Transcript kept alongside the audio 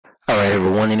Alright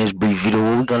everyone, in this brief video,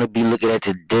 what we're going to be looking at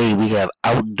today, we have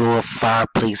outdoor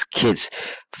fireplace kits,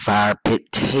 fire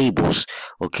pit tables,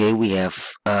 okay, we have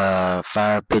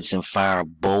fire pits and fire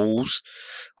bowls,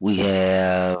 we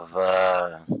have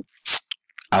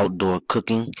outdoor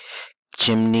cooking,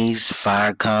 chimneys,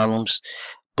 fire columns,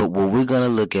 but what we're going to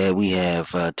look at, we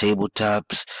have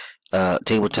tabletop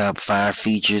fire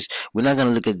features. We're not going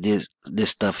to look at this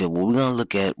stuff here. What we're going to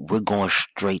look at, we're going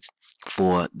straight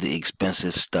for the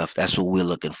expensive stuff. That's what we're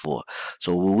looking for.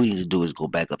 So what we need to do is go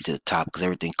back up to the top, because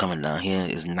everything coming down here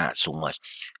is not so much.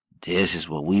 This is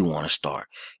what we want to start.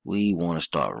 We want to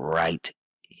start right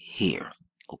here.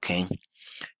 Okay.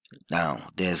 Now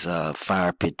there's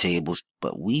fire pit tables,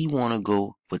 but we want to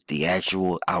go with the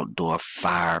actual outdoor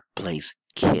fireplace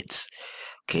kits.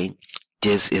 Okay.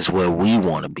 This is where we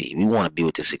want to be. We want to be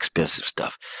with this expensive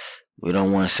stuff. We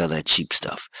don't want to sell that cheap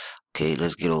stuff. Okay,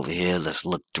 let's get over here. Let's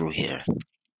look through here.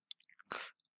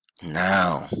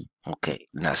 Now, okay.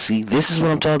 Now, see, this is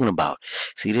what I'm talking about.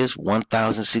 See this?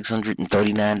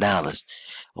 $1,639.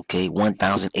 Okay,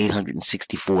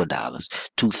 $1,864.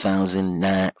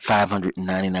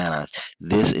 $2,599.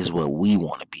 This is what we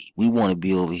want to be. We want to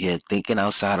be over here thinking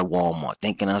outside of Walmart,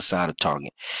 thinking outside of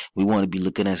Target. We want to be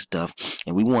looking at stuff,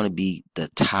 and we want to be the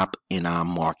top in our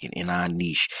market, in our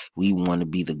niche. We want to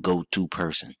be the go-to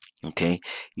person. Okay,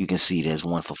 you can see there's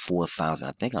one for $4,000.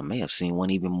 I think I may have seen one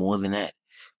even more than that.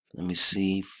 Let me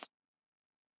see.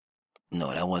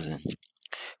 No, that wasn't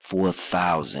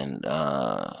 4,000.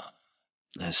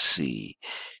 Let's see.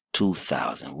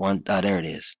 2,000. There it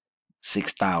is.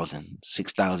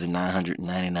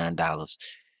 $6,999.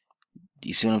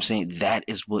 You see what I'm saying? That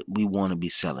is what we want to be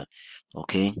selling.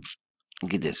 Okay?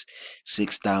 Look at this.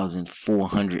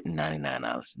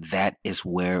 $6,499. That is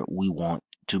where we want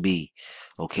to be.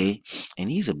 Okay? And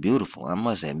these are beautiful, I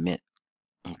must admit.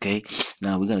 Okay,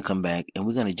 now we're going to come back and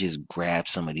we're going to just grab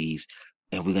some of these,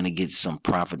 and we're going to get some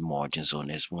profit margins on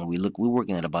this. When we look, we're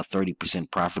working at about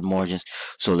 30% profit margins.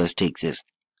 So let's take this.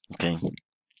 Okay,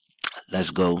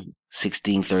 let's go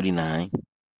 1639,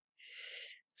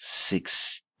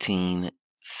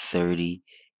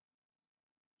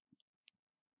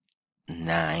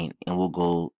 1639, and we'll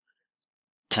go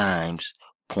times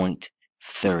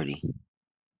 0.30.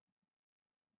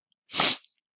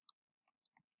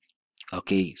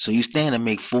 Okay, so you stand to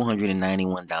make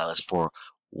 $491 for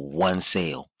one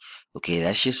sale. Okay,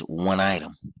 that's just one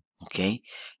item. Okay,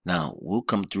 now we'll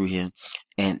come through here,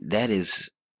 and that is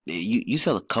you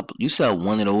sell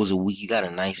one of those a week. You got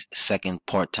a nice second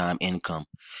part-time income,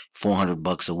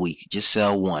 $400 a week. Just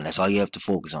sell one. That's all you have to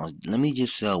focus on. Let me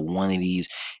just sell one of these,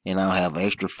 and I'll have an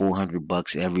extra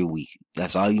 $400 every week.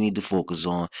 That's all you need to focus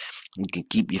on. You can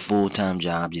keep your full-time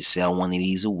job. Just sell one of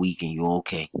these a week, and you're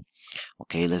okay.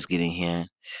 Okay, let's get in here.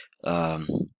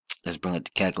 Let's bring up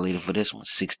the calculator for this one.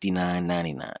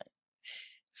 $69.99.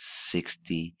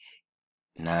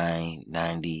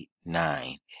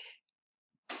 $69.99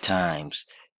 times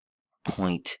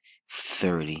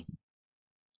 0.30.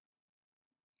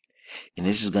 And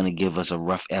this is going to give us a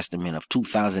rough estimate of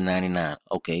 $2,099.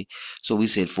 Okay, so we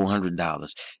said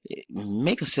 $400.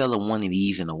 Make a sale of one of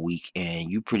these in a week, and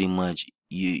you pretty much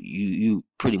you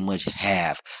pretty much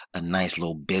have a nice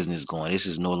little business going. This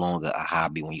is no longer a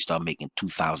hobby when you start making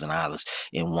 $2,000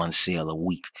 in one sale a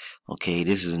week. Okay,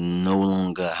 this is no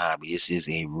longer a hobby. This is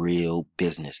a real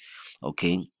business.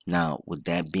 Okay, now with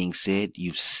that being said,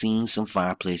 you've seen some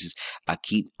fireplaces.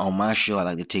 On my show, I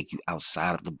like to take you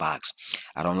outside of the box.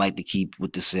 I don't like to keep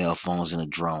with the cell phones and the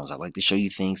drones. I like to show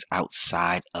you things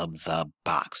outside of the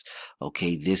box.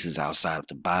 Okay, this is outside of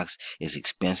the box. It's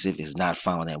expensive. It's not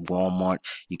found at Walmart.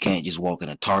 You can't just walk in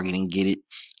a Target and get it.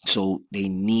 So they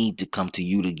need to come to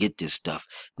you to get this stuff.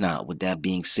 Now, with that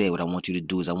being said, what I want you to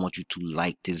do is I want you to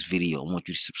like this video. I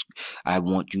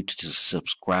want you to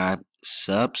subscribe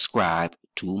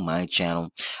to my channel.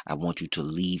 I want you to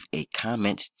leave a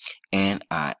comment, and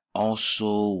I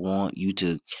also want you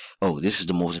to, this is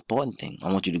the most important thing.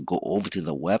 I want you to go over to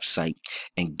the website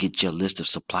and get your list of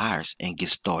suppliers and get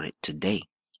started today.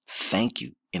 Thank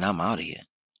you, and I'm out of here.